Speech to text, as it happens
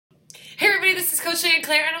everybody, this is Coach LeeAnn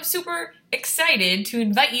Claire, and I'm super excited to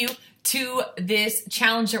invite you to this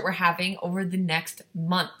challenge that we're having over the next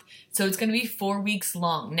month. So it's going to be 4 weeks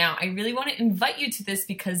long. Now, I really want to invite you to this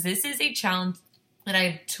because this is a challenge that I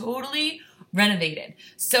have totally renovated.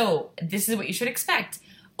 So this is what you should expect.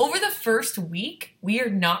 Over the first week, we are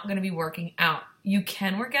not going to be working out. You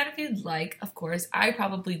can work out if you'd like, of course. I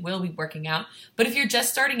probably will be working out. But if you're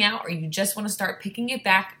just starting out or you just want to start picking it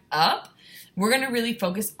back up, we're going to really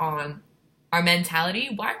focus on our mentality,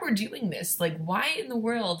 why we're doing this. Like, why in the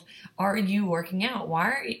world are you working out?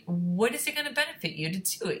 What is it going to benefit you to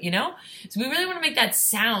do it, you know? So we really want to make that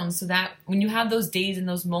sound so that when you have those days and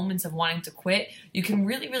those moments of wanting to quit, you can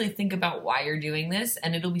really, really think about why you're doing this,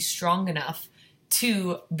 and it'll be strong enough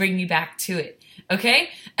to bring you back to it, okay?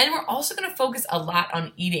 And we're also going to focus a lot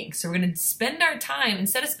on eating. So we're going to spend our time,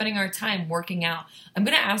 instead of spending our time working out, I'm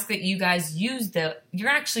going to ask that you guys use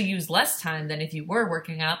less time than if you were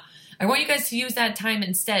working out. I want you guys to use that time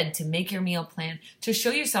instead to make your meal plan, to show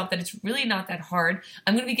yourself that it's really not that hard.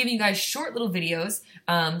 I'm going to be giving you guys short little videos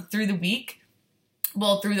through the week.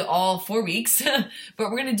 Well, through all 4 weeks, but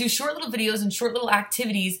we're going to do short little videos and short little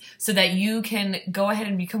activities so that you can go ahead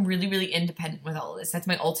and become really, really independent with all of this. That's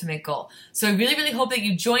my ultimate goal. So I really, really hope that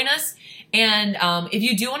you join us. And if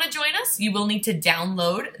you do want to join us, you will need to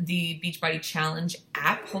download the Beachbody Challenge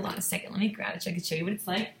app. Hold on a second. Let me grab it so I can show you what it's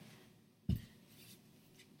like.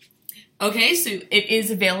 Okay, so it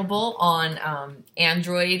is available on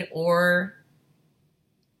Android or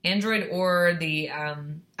the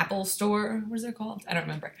Apple Store. What is it called? I don't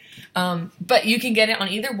remember. But you can get it on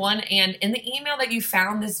either one. And in the email that you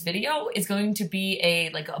found this video is going to be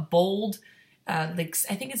a bold, I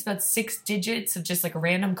think it's about 6 digits of just like a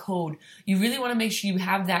random code. You really want to make sure you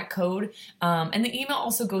have that code. And the email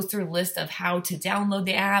also goes through a list of how to download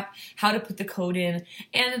the app, how to put the code in,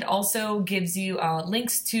 and it also gives you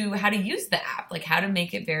links to how to use the app, like how to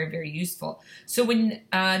make it very, very useful. So when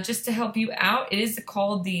just to help you out, it is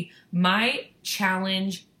called the My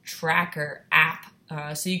Challenge Tracker app.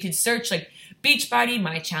 So you could search like Beachbody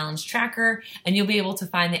My Challenge Tracker, and you'll be able to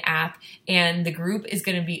find the app, and the group is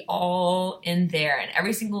going to be all in there. And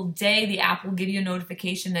every single day, the app will give you a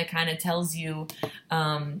notification that kind of tells you,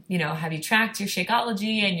 have you tracked your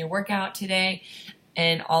Shakeology and your workout today,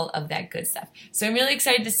 and all of that good stuff. So I'm really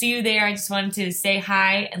excited to see you there. I just wanted to say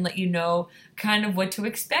hi and let you know kind of what to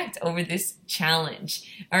expect over this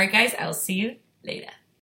challenge. All right, guys, I'll see you later.